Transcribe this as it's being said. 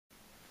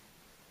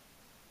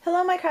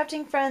Hello my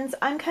crafting friends,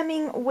 I'm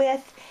coming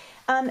with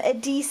a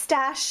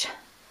de-stash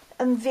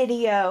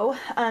video,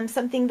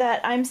 something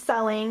that I'm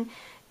selling,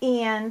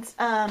 and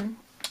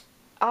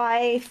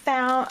I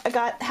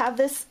have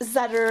this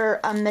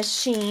Zutter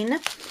machine,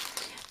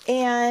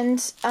 and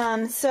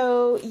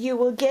so you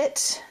will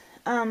get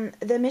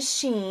the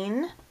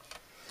machine,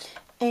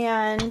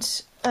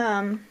 and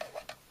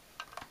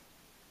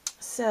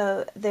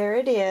so there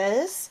it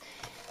is.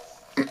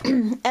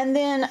 And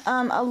then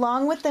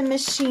along with the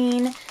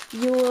machine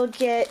you will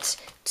get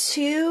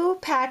 2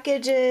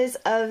 packages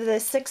of the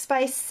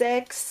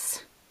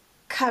 6x6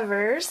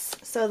 covers,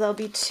 so there'll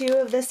be 2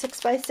 of the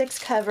 6x6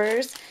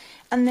 covers,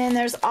 and then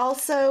there's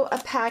also a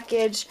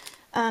package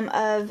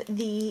of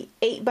the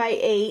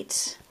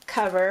 8x8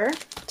 cover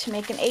to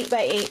make an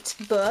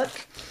 8x8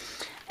 book,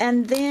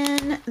 and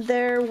then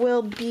there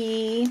will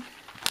be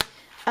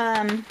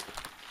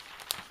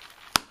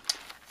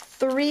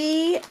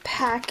 3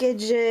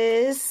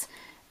 packages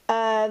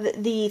of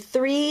the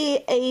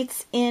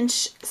 3/8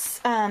 inch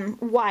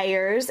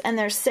wires, and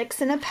there's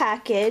 6 in a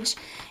package,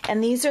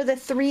 and these are the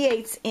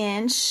 3/8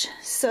 inch,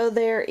 so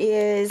there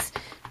is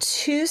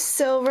 2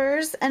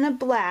 silvers and a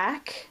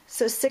black,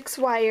 so 6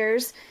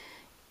 wires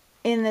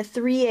in the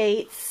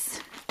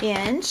 3/8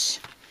 inch,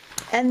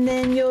 and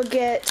then you'll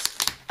get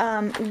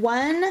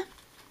one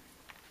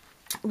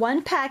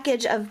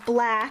package of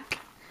black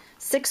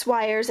 6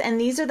 wires,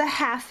 and these are the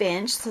 1/2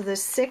 inch, so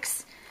there's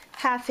 6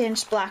 1/2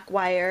 inch black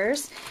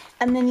wires,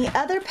 and then the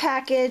other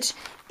package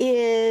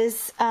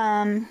is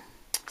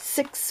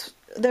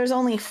there's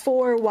only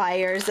 4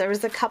 wires. There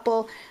was a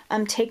couple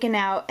taken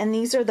out, and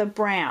these are the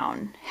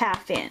brown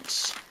 1/2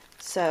 inch,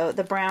 so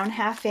the brown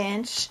 1/2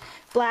 inch,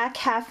 black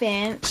 1/2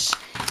 inch,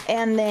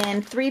 and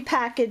then 3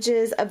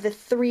 packages of the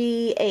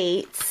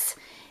 3/8,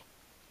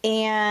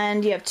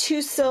 and you have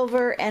 2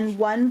 silver and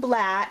 1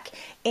 black,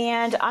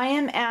 and I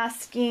am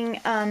asking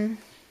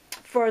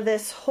for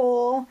this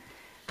whole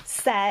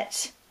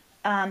set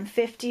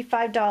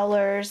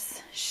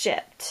 $55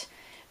 shipped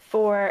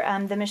for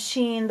the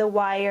machine, the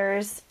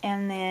wires,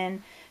 and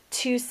then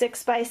 2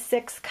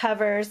 6x6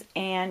 covers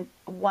and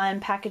 1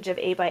 package of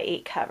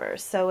 8x8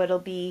 covers, so it'll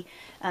be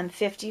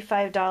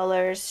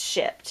 $55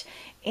 shipped.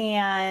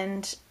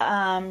 And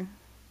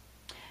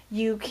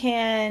you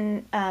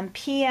can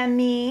PM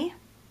me,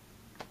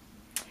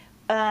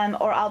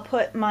 or I'll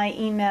put my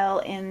email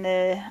in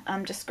the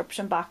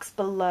description box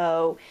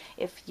below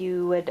if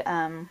you would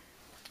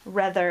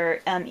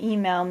rather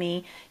email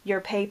me your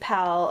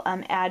PayPal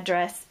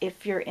address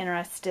if you're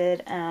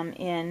interested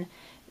in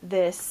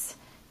this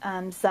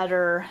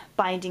Zutter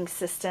binding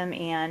system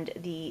and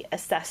the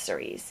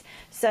accessories.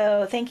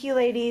 So thank you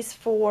ladies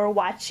for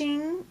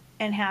watching,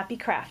 and happy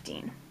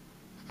crafting.